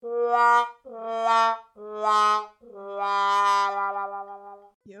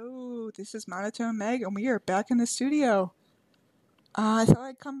This is Monotone Meg, and we are back in the studio. I thought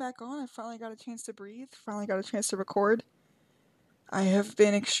I'd come back on. I finally got a chance to breathe, finally got a chance to record. I have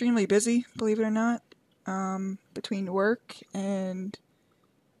been extremely busy, believe it or not, between work and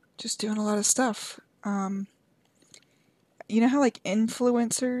just doing a lot of stuff. You know how, like,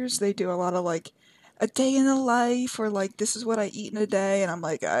 influencers, they do a lot of, like, a day in the life, or, like, this is what I eat in a day, and I'm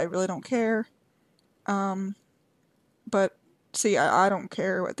like, I really don't care. But, see, I don't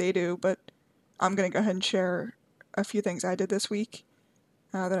care what they do, but I'm gonna go ahead and share a few things I did this week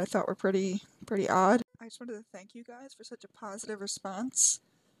that I thought were pretty odd. I just wanted to thank you guys for such a positive response.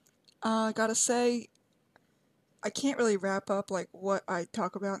 I gotta say, I can't really wrap up, like, what I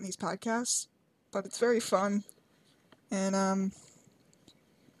talk about in these podcasts, but it's very fun, and,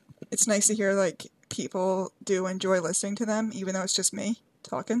 it's nice to hear, like, people do enjoy listening to them, even though it's just me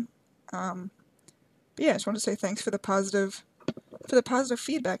talking. But yeah, I just wanted to say thanks for the positive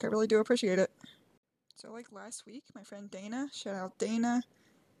feedback. I really do appreciate it. So, like, last week, my friend Dana, shout out Dana,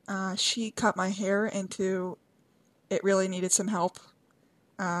 she cut my hair into, it really needed some help.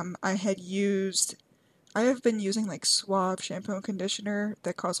 I have been using, like, Suave shampoo and conditioner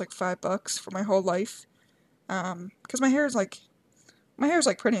that costs, like, $5 for my whole life. Because my hair is, like,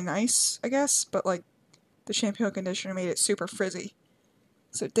 pretty nice, I guess, but, like, the shampoo and conditioner made it super frizzy.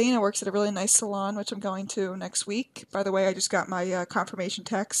 So Dana works at a really nice salon, which I'm going to next week. By the way, I just got my confirmation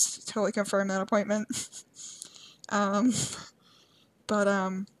text to totally confirm that appointment.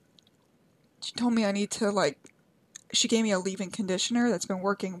 But she told me I need to, like, she gave me a leave-in conditioner that's been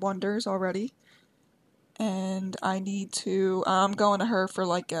working wonders already. And I need to, I'm going to her for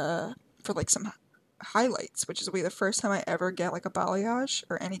some highlights, which is will be the first time I ever get, like, a balayage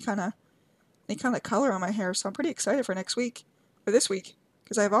or any kind of color on my hair. So I'm pretty excited for next week, or this week,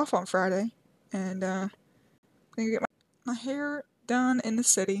 because I have off on Friday, and I'm gonna get my hair done in the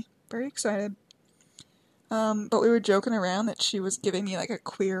city. Very excited. But we were joking around that she was giving me, like, a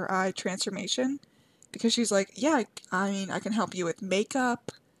queer eye transformation, because she's like, yeah, I mean, I can help you with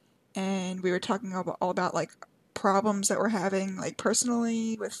makeup, and we were talking all about, like, problems that we're having, like,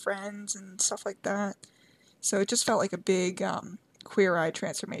 personally, with friends and stuff like that. So it just felt like a big, queer eye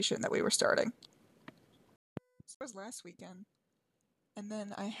transformation that we were starting. So it was last weekend. And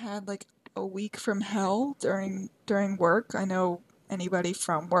then I had, like, a week from hell during work. I know anybody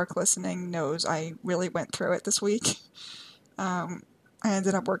from work listening knows I really went through it this week. I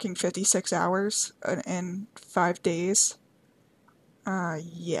ended up working 56 hours in 5 days.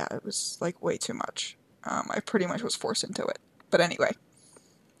 Yeah, it was, like, way too much. I pretty much was forced into it. But anyway,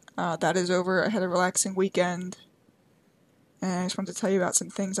 that is over. I had a relaxing weekend. And I just wanted to tell you about some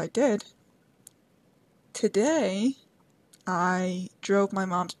things I did. Today, I drove my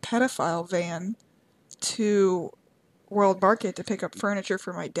mom's pedophile van to World Market to pick up furniture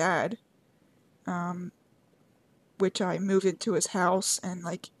for my dad, which I moved into his house, and,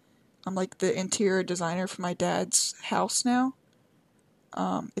 like, I'm, like, the interior designer for my dad's house now.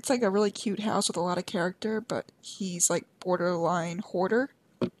 It's, like, a really cute house with a lot of character, but he's, like, borderline hoarder.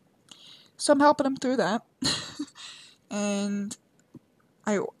 So I'm helping him through that. And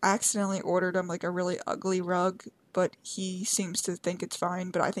I accidentally ordered him, like, a really ugly rug, but he seems to think it's fine,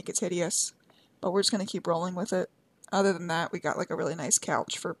 but I think it's hideous. But we're just gonna keep rolling with it. Other than that, we got, like, a really nice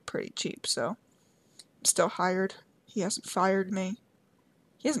couch for pretty cheap, so I'm still hired. He hasn't fired me.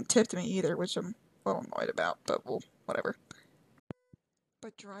 He hasn't tipped me either, which I'm a little annoyed about, but well, whatever.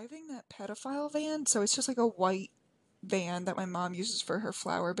 But driving that pedophile van, so it's just, like, a white van that my mom uses for her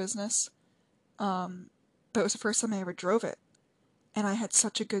flower business. But it was the first time I ever drove it. And I had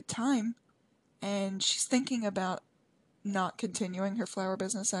such a good time. And she's thinking about not continuing her flower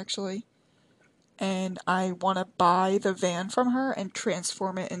business, actually. And I want to buy the van from her and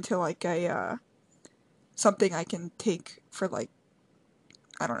transform it into, like, a, something I can take for, like,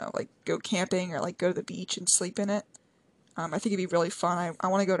 I don't know, like, go camping or, like, go to the beach and sleep in it. I think it'd be really fun. I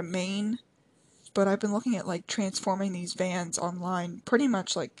want to go to Maine, but I've been looking at, like, transforming these vans online pretty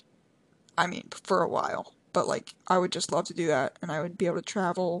much, like, I mean, for a while. But, like, I would just love to do that, and I would be able to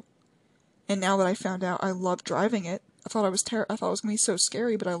travel. And now that I found out I love driving it, I thought it was gonna be so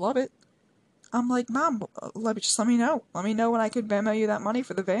scary, but I love it. I'm like, Mom, just let me know. Let me know when I could Venmo you that money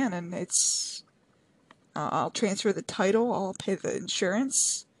for the van, and I'll transfer the title, I'll pay the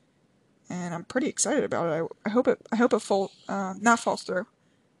insurance, and I'm pretty excited about it. I hope it not falls through.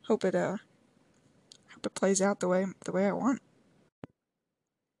 Hope it plays out the way I want.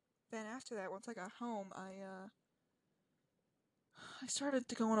 Then after that, once I got home, I started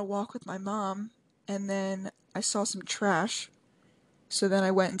to go on a walk with my mom, and then I saw some trash. So then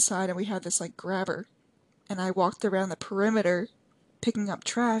I went inside and we had this, like, grabber, and I walked around the perimeter picking up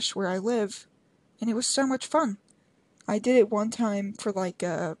trash where I live, and it was so much fun. I did it one time for like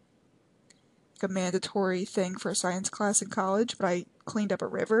a mandatory thing for a science class in college, but I cleaned up a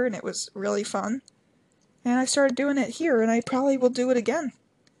river and it was really fun. And I started doing it here, and I probably will do it again.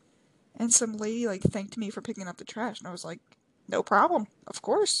 And some lady like thanked me for picking up the trash, and I was like, no problem, of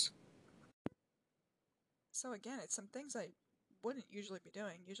course. So again, it's some things I wouldn't usually be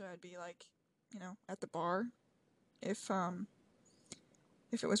doing. Usually I'd be like, at the bar if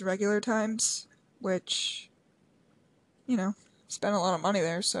it was regular times, which, spend a lot of money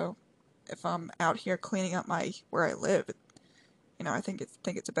there, so if I'm out here cleaning up where I live, I think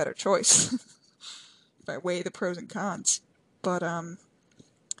it's a better choice if I weigh the pros and cons. But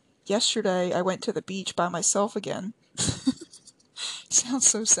yesterday I went to the beach by myself again. Sounds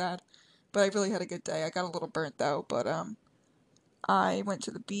so sad, but I really had a good day. I got a little burnt though, but I went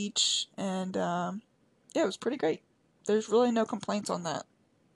to the beach and yeah, it was pretty great. There's really no complaints on that.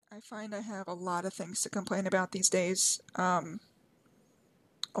 I find I have a lot of things to complain about these days. A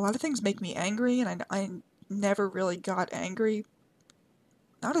lot of things make me angry, and I never really got angry.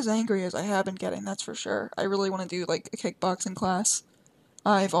 Not as angry as I have been getting, that's for sure. I really want to do, like, a kickboxing class.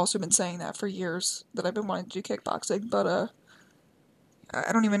 I've also been saying that for years, that I've been wanting to do kickboxing, but,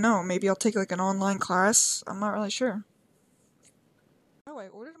 I don't even know. Maybe I'll take, like, an online class. I'm not really sure. Oh, I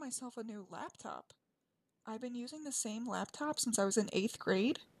ordered myself a new laptop. I've been using the same laptop since I was in 8th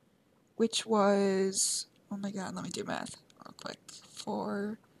grade, which was, oh my god, let me do math real quick,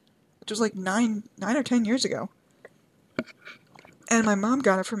 which was like 9 or 10 years ago. And my mom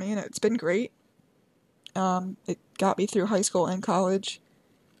got it for me, and it's been great. It got me through high school and college,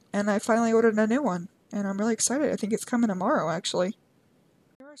 and I finally ordered a new one, and I'm really excited. I think it's coming tomorrow, actually.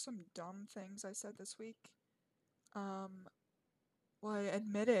 There are some dumb things I said this week. Well, I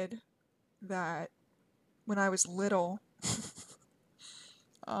admitted that when I was little,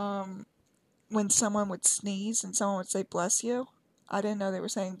 when someone would sneeze and someone would say bless you, I didn't know they were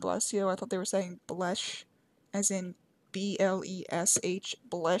saying bless you. I thought they were saying blesh, as in BLESH,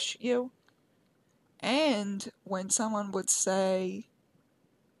 bless you. And when someone would say,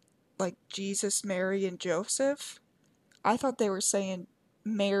 like, Jesus, Mary, and Joseph, I thought they were saying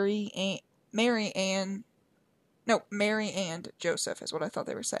Mary and Joseph is what I thought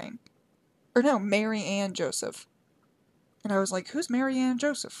they were saying. Or no, Mary and Joseph. And I was like, who's Mary and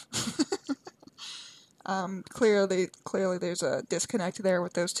Joseph? Clearly there's a disconnect there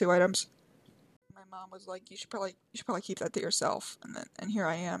with those two items. My mom was like, you should probably keep that to yourself. And here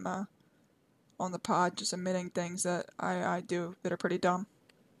I am, on the pod, just admitting things that I do that are pretty dumb.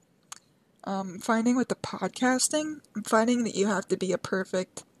 Finding with the podcasting, I'm finding that you have to be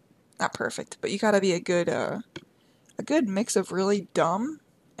not perfect, but you gotta be a good mix of really dumb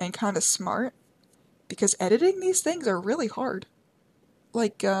and kind of smart, because editing these things are really hard.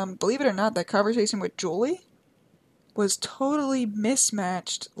 Like, believe it or not, that conversation with Julie was totally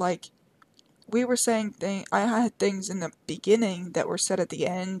mismatched. Like, we were saying I had things in the beginning that were said at the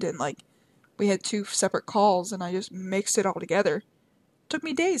end, and like, we had 2 separate calls, and I just mixed it all together. It took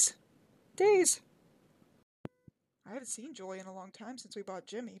me days. I haven't seen Julie in a long time since we bought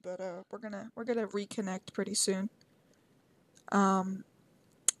Jimmy, but we're gonna reconnect pretty soon.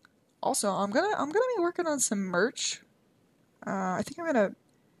 Also, I'm gonna be working on some merch. I think I'm gonna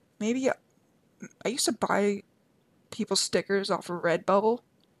maybe I used to buy people's stickers off of Redbubble.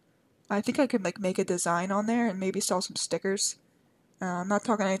 I think I could like make a design on there and maybe sell some stickers. I'm not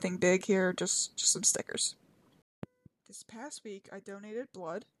talking anything big here, just some stickers. This past week, I donated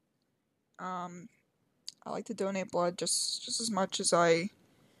blood. I like to donate blood just as much as I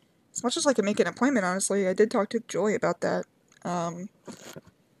can make an appointment, honestly. I did talk to Julie about that. When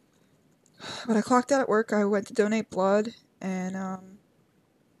I clocked out at work, I went to donate blood, and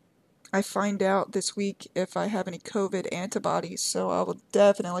I find out this week if I have any COVID antibodies, so I will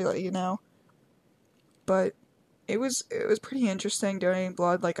definitely let you know. But it was pretty interesting donating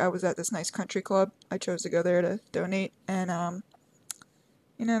blood. Like, I was at this nice country club. I chose to go there to donate, and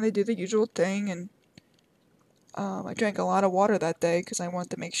they do the usual thing, and I drank a lot of water that day because I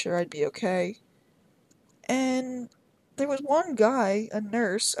wanted to make sure I'd be okay. And there was one guy, a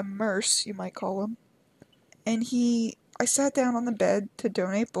nurse, you might call him, and I sat down on the bed to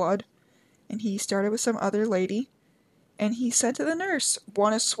donate blood, and he started with some other lady, and he said to the nurse,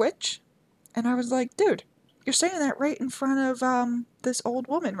 "Want to switch?" And I was like, "Dude, you're saying that right in front of this old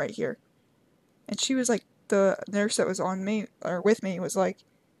woman right here." And she was like, the nurse that was on me or with me was like,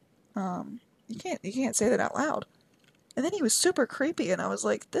 you can't say that out loud. And then he was super creepy, and I was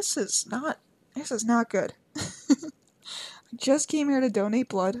like, this is not good. I just came here to donate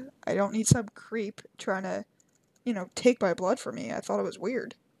blood. I don't need some creep trying to take my blood for me. I thought it was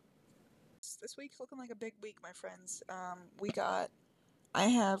weird. This week's looking like a big week, my friends. I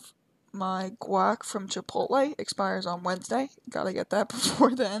have my guac from Chipotle expires on Wednesday. Gotta get that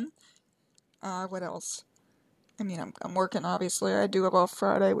before then. What else? I mean, I'm working, obviously. I do it off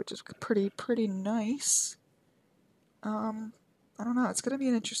Friday, which is pretty nice. I don't know. It's gonna be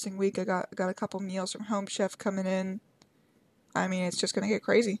an interesting week. I got a couple meals from Home Chef coming in. I mean, it's just gonna get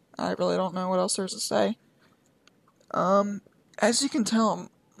crazy. I really don't know what else there's to say. As you can tell,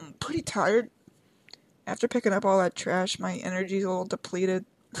 I'm pretty tired. After picking up all that trash, my energy's a little depleted.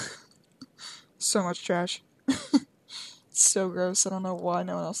 So much trash. It's so gross. I don't know why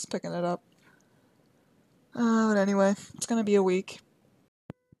no one else is picking it up. But anyway, it's gonna be a week.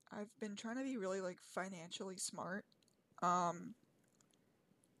 I've been trying to be really, financially smart.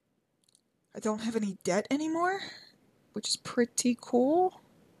 I don't have any debt anymore, which is pretty cool.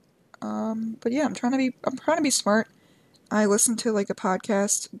 But yeah, I'm trying to be smart. I listen to, a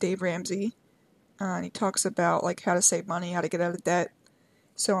podcast, Dave Ramsey, and he talks about, how to save money, how to get out of debt.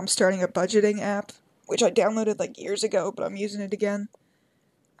 So I'm starting a budgeting app, which I downloaded, years ago, but I'm using it again.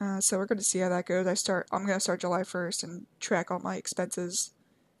 So we're going to see how that goes. I'm going to start July 1st and track all my expenses,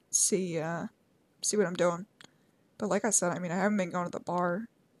 see what I'm doing. But like I said, I mean, I haven't been going to the bar,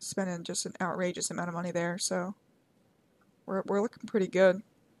 spending just an outrageous amount of money there, so we're looking pretty good.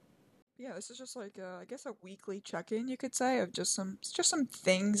 Yeah, this is just I guess a weekly check-in, you could say, of just some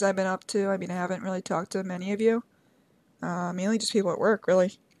things I've been up to. I mean, I haven't really talked to many of you. Mainly just people at work,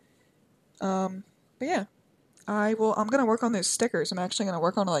 really. But yeah, I'm gonna work on those stickers. I'm actually gonna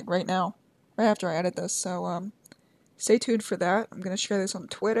work on it right now, right after I edit this. So stay tuned for that. I'm gonna share this on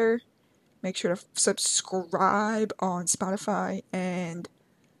Twitter. Make sure to subscribe on Spotify and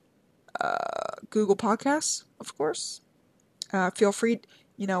Google Podcasts, of course. Feel free.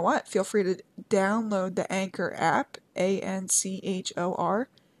 You know what? Feel free to download the Anchor app, Anchor,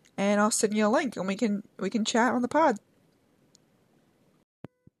 and I'll send you a link, and we can chat on the pod.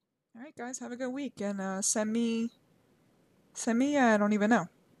 All right, guys, have a good week, and send me. I don't even know.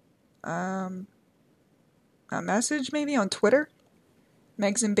 Um, a message maybe on Twitter.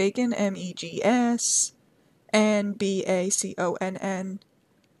 Megs and Bacon, MEGS and BACONN,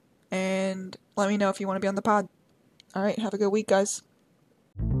 and let me know if you want to be on the pod. All right, have a good week, guys.